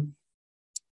 Gosh,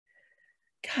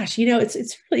 you know, it's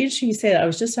really interesting you say that. I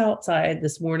was just outside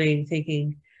this morning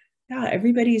thinking, yeah,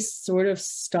 everybody's sort of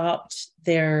stopped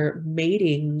their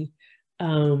mating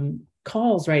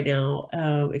calls right now,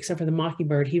 except for the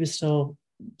mockingbird. He was still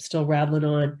rattling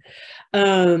on.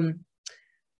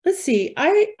 Let's see.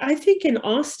 I think in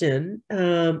Austin,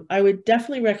 I would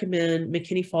definitely recommend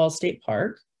McKinney Falls State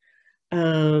Park.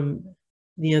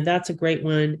 You know, that's a great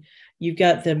one. You've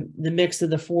got the mix of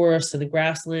the forest and the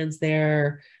grasslands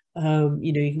there. You know,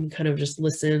 you can kind of just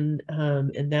listen,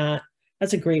 and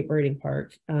that's a great birding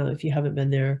park if you haven't been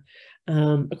there.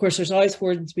 Of course, there's always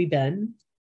Hornsby Bend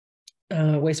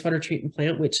wastewater treatment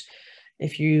plant, which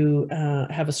if you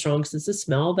have a strong sense of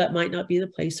smell, that might not be the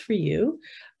place for you.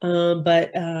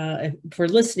 But for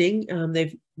listening,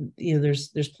 you know,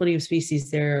 there's plenty of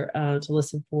species there to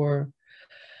listen for.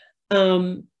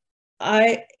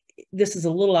 This is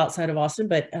a little outside of Austin,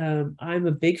 but I'm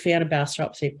a big fan of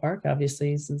Bastrop State Park,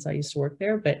 obviously, since I used to work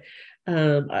there. But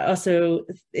I also,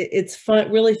 it's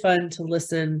fun, really fun to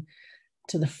listen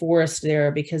to the forest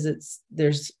there, because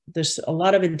there's a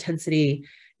lot of intensity.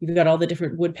 You've got all the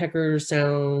different woodpecker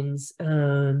sounds.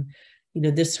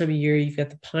 this time of year, you've got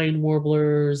the pine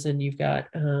warblers, and you've got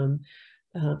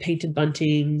painted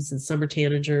buntings and summer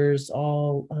tanagers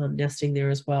all nesting there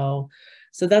as well.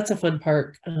 So that's a fun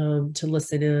park to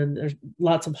listen in. There's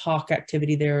lots of hawk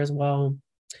activity there as well.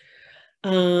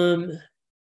 Let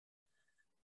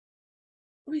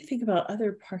me think about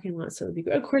other parking lots that would be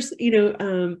good. Of course,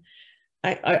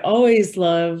 I always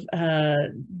love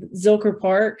Zilker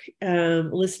Park,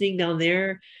 listening down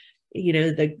there.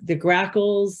 The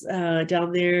grackles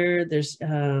down there. There's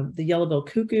the yellow-billed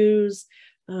cuckoos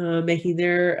making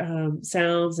their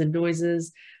sounds and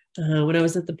noises. When I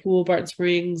was at the pool, Barton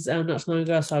Springs, not so long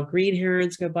ago, I saw green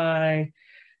herons go by.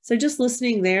 So just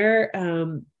listening there,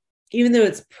 even though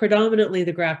it's predominantly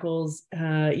the grackles,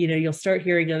 you'll start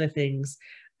hearing other things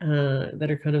that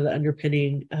are kind of the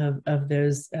underpinning of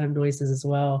those noises as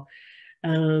well.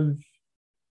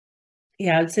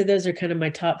 Yeah, I'd say those are kind of my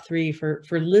top three for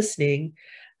listening.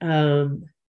 I'll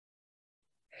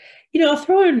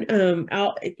throw in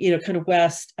out, kind of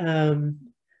west,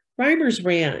 Reimer's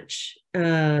Ranch.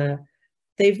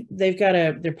 They've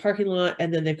got their parking lot,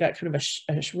 and then they've got kind of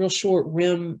a real short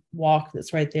rim walk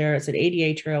that's right there. It's an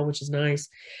ADA trail, which is nice.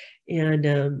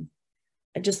 And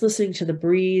just listening to the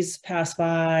breeze pass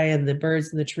by and the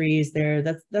birds in the trees there,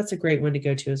 that's a great one to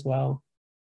go to as well.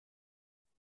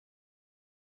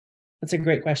 That's a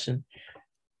great question.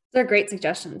 Those are great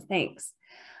suggestions. Thanks.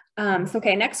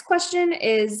 Okay, next question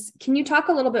is, can you talk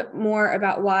a little bit more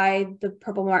about why the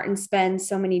purple martin spends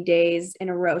so many days in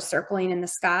a row circling in the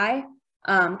sky?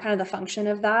 Kind of the function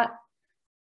of that?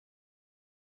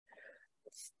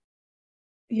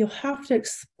 You'll have to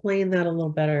explain that a little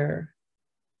better.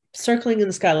 Circling in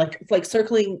the sky, like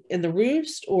circling in the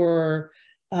roost, or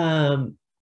when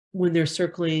they're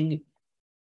circling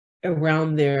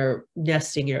around their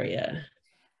nesting area?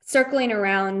 Circling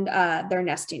around their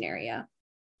nesting area.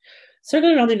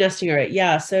 Circling around their nesting area,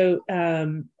 yeah. So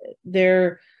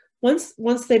they're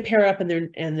once they pair up and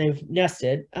they've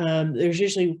nested, there's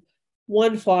usually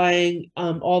one flying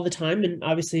all the time, and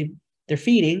obviously they're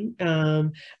feeding,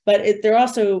 but they're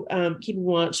also keeping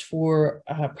watch for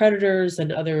predators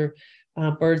and other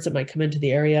birds that might come into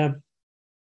the area.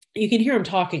 You can hear them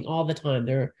talking all the time.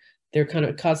 They're kind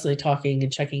of constantly talking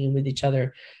and checking in with each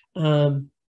other,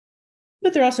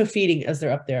 but they're also feeding as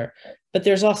they're up there. But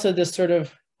there's also this sort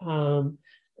of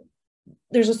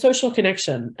there's a social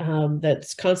connection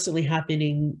that's constantly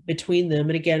happening between them.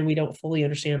 And again, we don't fully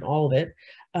understand all of it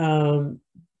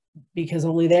because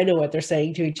only they know what they're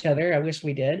saying to each other. I wish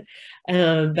we did.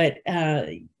 But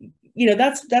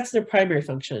that's their primary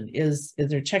function is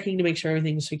they're checking to make sure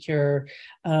everything's secure.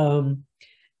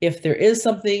 If there is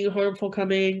something harmful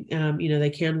coming,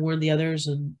 they can warn the others,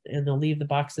 and they'll leave the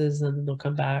boxes and then they'll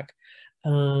come back.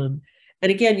 And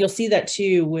again, you'll see that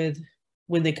too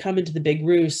when they come into the big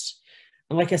roost.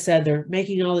 And like I said, they're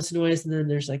making all this noise, and then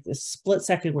there's like this split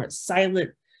second where it's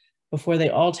silent before they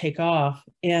all take off.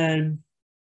 And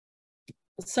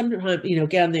sometimes,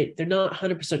 again, they're not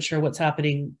 100% sure what's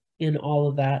happening in all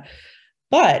of that.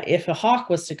 But if a hawk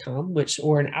was to come,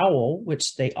 or an owl,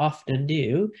 which they often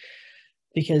do,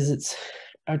 because it's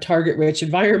a target-rich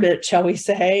environment, shall we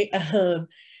say,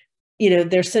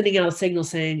 they're sending out a signal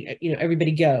saying,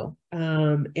 everybody go.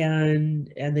 And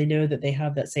they know that they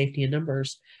have that safety in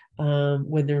numbers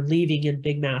when they're leaving in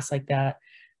big mass like that.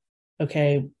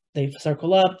 Okay, they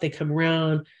circle up, they come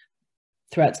around,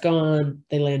 threat's gone,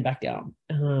 they land back down.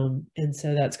 And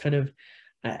so that's kind of,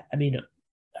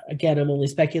 again, I'm only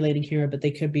speculating here, but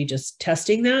they could be just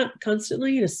testing that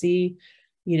constantly to see,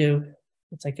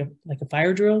 it's like a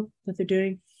fire drill that they're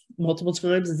doing multiple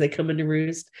times as they come into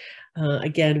roost.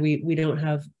 Again, we don't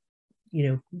have,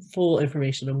 full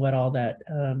information on what all that,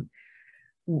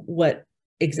 what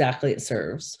exactly it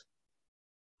serves.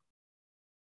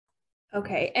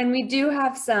 Okay, and we do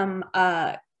have some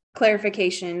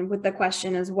clarification with the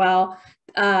question as well.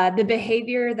 The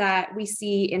behavior that we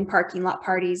see in parking lot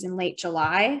parties in late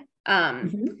July,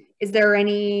 is there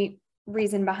any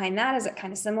reason behind that? Is it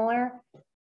kind of similar?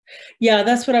 Yeah,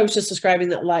 that's what I was just describing,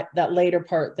 that later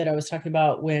part that I was talking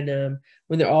about when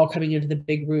they're all coming into the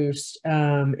big roost,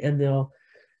 and they'll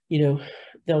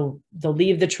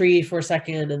leave the tree for a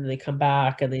second, and then they come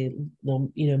back and they'll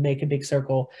make a big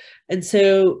circle. And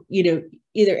so, either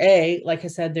A, like I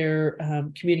said, they're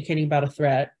communicating about a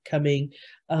threat coming,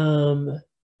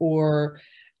 or,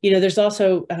 there's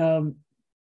also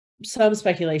some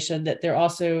speculation that they're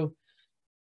also,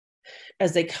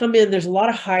 as they come in, there's a lot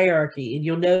of hierarchy, and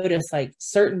you'll notice like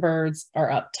certain birds are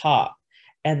up top,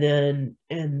 and then,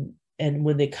 and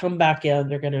when they come back in,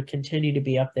 they're going to continue to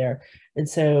be up there. And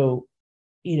so,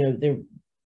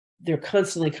 they're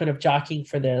constantly kind of jockeying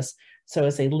for this. So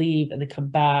as they leave and they come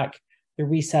back, they're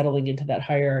resettling into that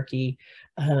hierarchy.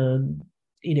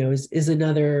 Is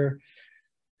another,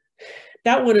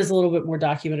 that one is a little bit more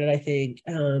documented, I think,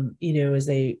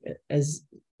 as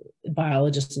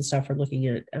biologists and stuff are looking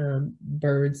at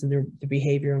birds and their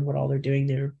behavior and what all they're doing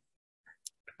there.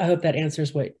 I hope that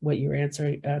answers what you were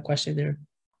answering question there.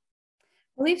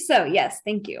 I believe so. Yes.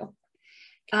 Thank you.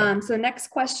 Okay. So next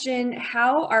question,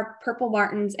 how are purple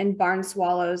martins and barn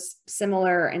swallows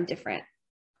similar and different?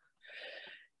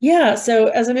 Yeah. So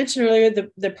as I mentioned earlier,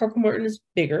 the purple martin is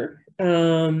bigger,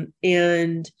 and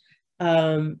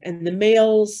the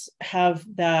males have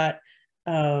that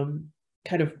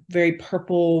kind of very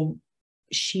purple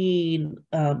sheen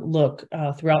look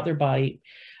throughout their body.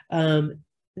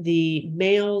 The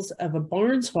males of a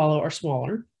barn swallow are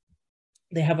smaller.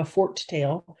 They have a forked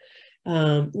tail.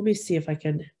 Let me see if I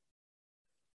can.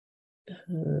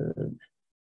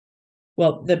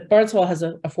 Well, the barn swallow has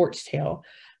a forked tail,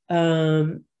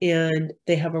 and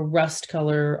they have a rust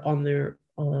color on their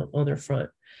front.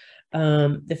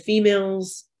 The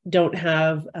females don't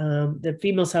have. The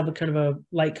females have a kind of a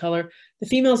light color. The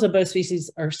females of both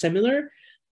species are similar.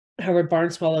 However, barn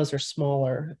swallows are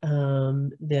smaller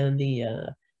than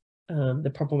the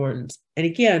purple martins. And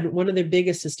again, one of their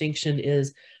biggest distinction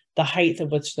is the height at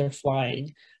which they're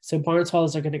flying. So barn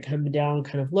swallows are going to come down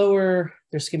kind of lower.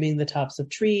 They're skimming the tops of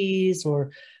trees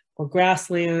or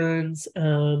grasslands,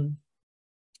 going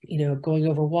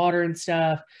over water and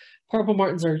stuff. Purple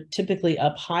martins are typically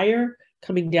up higher,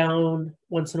 coming down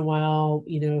once in a while,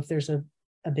 if there's a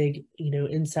big,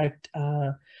 insect,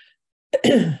 kind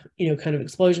of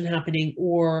explosion happening,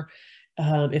 or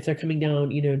if they're coming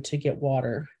down, to get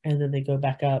water, and then they go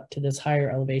back up to those higher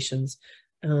elevations,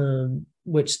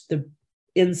 which the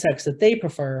insects that they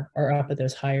prefer are up at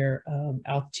those higher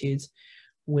altitudes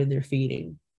when they're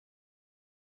feeding.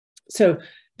 So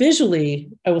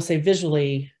visually, I will say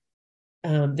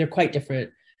they're quite different,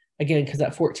 again, because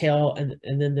that forked tail and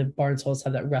then the barn swallows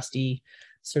have that rusty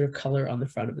sort of color on the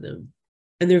front of them.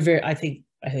 And they're I think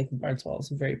the barn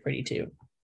swallows are very pretty too.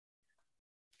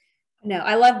 No,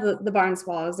 I love the barn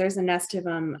swallows. There's a nest of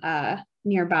them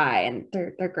nearby, and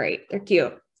they're great. They're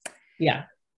cute. Yeah.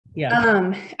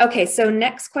 Yeah. Okay. So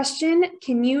next question,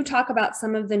 can you talk about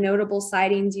some of the notable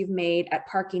sightings you've made at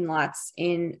parking lots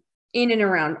in and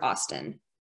around Austin?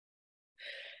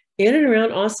 In and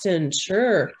around Austin.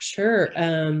 Sure.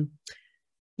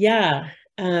 Yeah.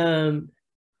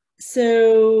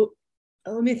 So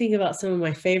let me think about some of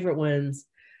my favorite ones.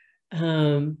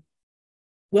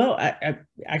 Well, I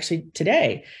actually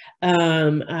today,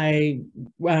 I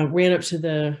ran up to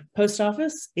the post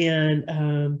office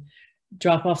and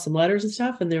drop off some letters and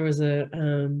stuff. And there was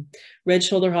a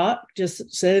red-shouldered hawk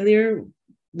just sitting there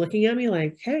looking at me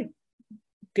like, hey,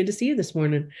 good to see you this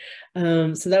morning.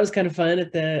 So that was kind of fun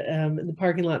at in the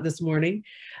parking lot this morning.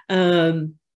 I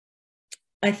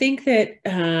think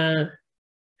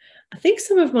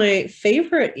some of my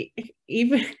favorite,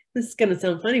 even this is going to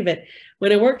sound funny, but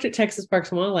when I worked at Texas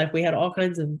Parks and Wildlife, we had all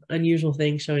kinds of unusual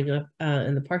things showing up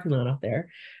in the parking lot out there.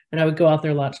 And I would go out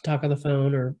there a lot to talk on the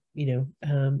phone or,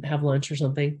 have lunch or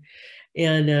something.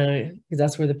 And because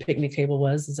that's where the picnic table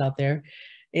is out there.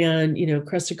 And,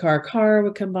 crested car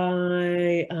would come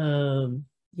by.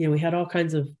 We had all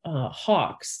kinds of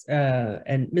hawks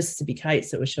and Mississippi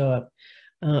kites that would show up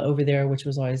over there, which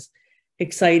was always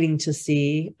exciting to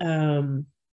see in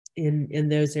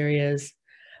those areas.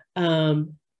 I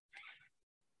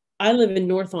live in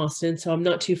North Austin, so I'm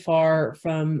not too far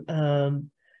from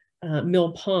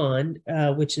Mill Pond,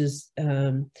 which is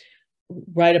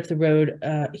right up the road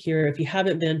here. If you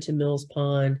haven't been to Mills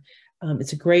Pond,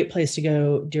 it's a great place to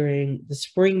go during the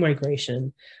spring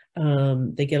migration.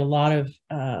 They get a lot of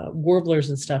warblers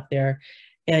and stuff there.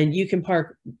 And you can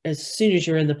park as soon as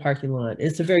you're in the parking lot.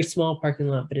 It's a very small parking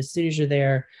lot, but as soon as you're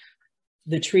there,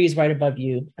 the trees right above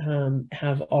you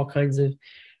have all kinds of,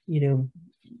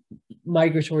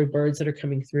 migratory birds that are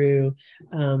coming through.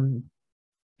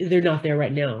 They're not there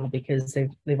right now because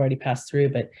they've already passed through,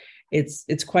 but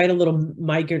it's quite a little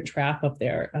migrant trap up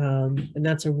there. And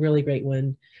that's a really great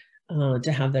one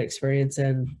to have that experience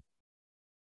in.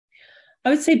 I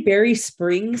would say Berry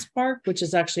Springs Park, which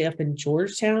is actually up in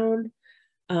Georgetown,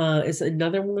 is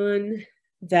another one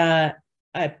that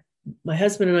my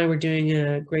husband and I were doing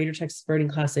a Greater Texas Birding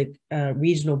Classic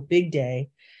regional big day,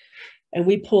 and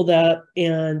we pulled up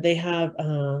and they have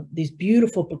these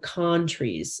beautiful pecan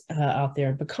trees out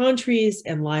there. Pecan trees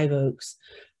and live oaks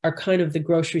are kind of the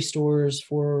grocery stores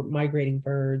for migrating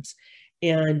birds,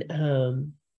 and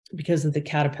because of the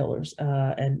caterpillars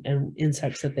and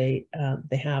insects that they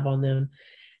have on them.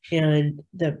 And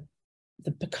the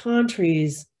pecan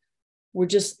trees were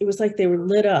just, it was like they were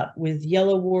lit up with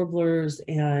yellow warblers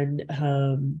and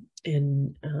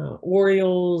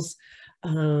orioles.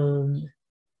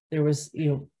 There was,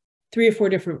 3 or 4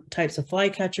 different types of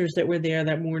flycatchers that were there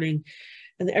that morning.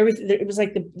 And everything, it was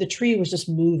like the tree was just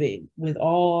moving with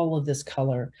all of this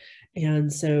color.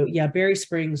 And so, yeah, Berry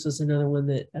Springs was another one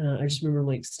that I just remember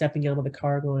like stepping out of the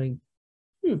car going,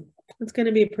 it's going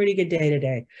to be a pretty good day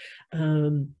today.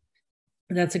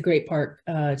 That's a great park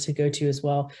to go to as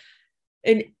well.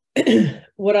 And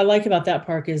what I like about that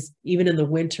park is even in the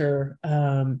winter,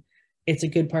 it's a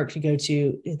good park to go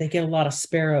to. They get a lot of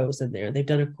sparrows in there. They've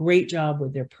done a great job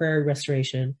with their prairie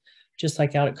restoration, just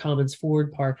like out at Commons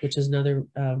Ford Park, which is another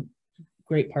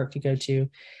great park to go to.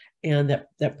 And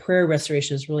that prairie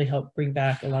restoration has really helped bring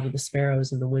back a lot of the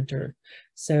sparrows in the winter.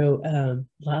 So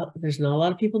there's not a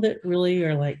lot of people that really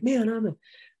are like, man, I'm gonna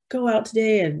go out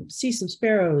today and see some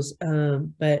sparrows.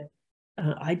 But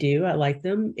I do. I like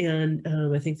them, and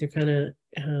I think they're kind of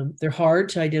they're hard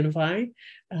to identify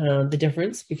the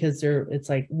difference, because it's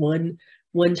like one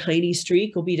tiny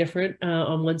streak will be different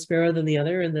on one sparrow than the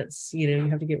other, and that's you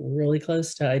have to get really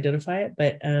close to identify it.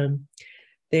 But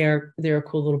they're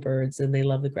cool little birds, and they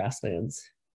love the grasslands.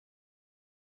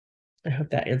 I hope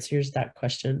that answers that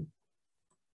question.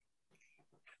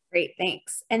 Great,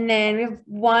 thanks. And then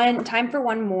we have time for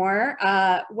one more.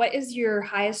 What is your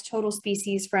highest total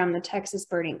species from the Texas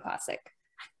Birding Classic?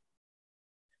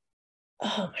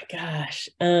 Oh my gosh.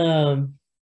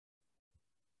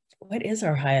 What is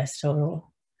our highest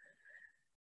total?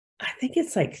 I think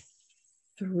it's like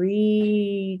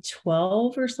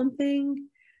 312 or something.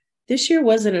 This year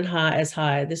wasn't as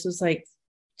high. This was like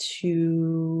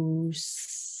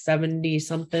 270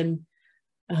 something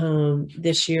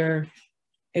this year.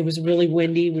 It was really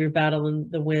windy. We were battling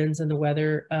the winds and the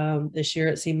weather this year.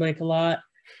 It seemed like a lot.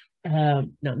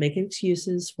 Not making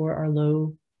excuses for our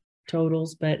low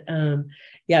totals, but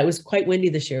yeah, it was quite windy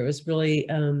this year. It was really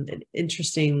an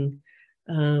interesting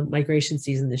migration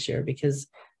season this year, because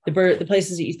the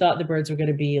places that you thought the birds were going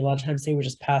to be, a lot of times they were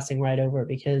just passing right over,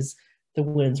 because the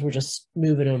winds were just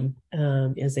moving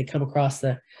them as they come across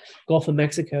the Gulf of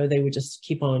Mexico. They would just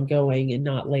keep on going and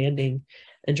not landing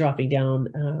and dropping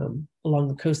down along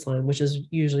the coastline, which is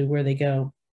usually where they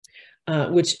go.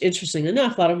 Which, interesting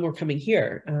enough, a lot of them were coming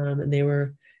here, and they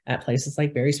were at places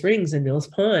like Berry Springs and Mills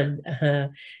Pond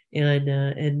and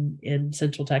in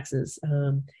Central Texas.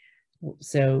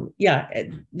 So yeah,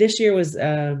 this year was,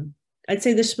 I'd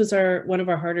say this was one of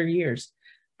our harder years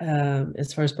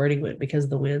as far as birding went, because of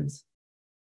the winds.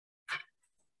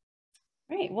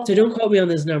 Right. Well, so don't quote me on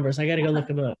those numbers. I got to go look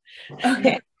them up.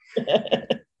 Okay.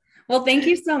 Well, thank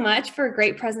you so much for a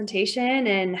great presentation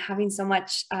and having so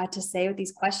much to say with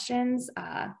these questions.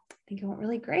 I think it went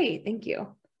really great. Thank you.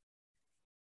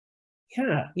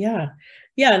 Yeah.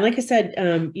 And like I said,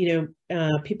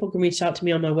 people can reach out to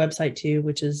me on my website too,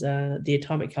 which is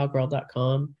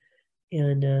theatomiccowgirl.com,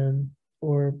 and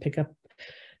or pick up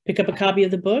a copy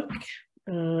of the book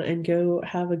and go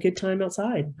have a good time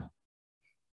outside.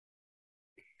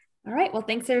 All right. Well,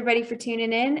 thanks everybody for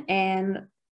tuning in, and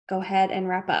go ahead and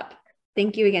wrap up.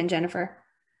 Thank you again, Jennifer.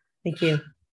 Thank you.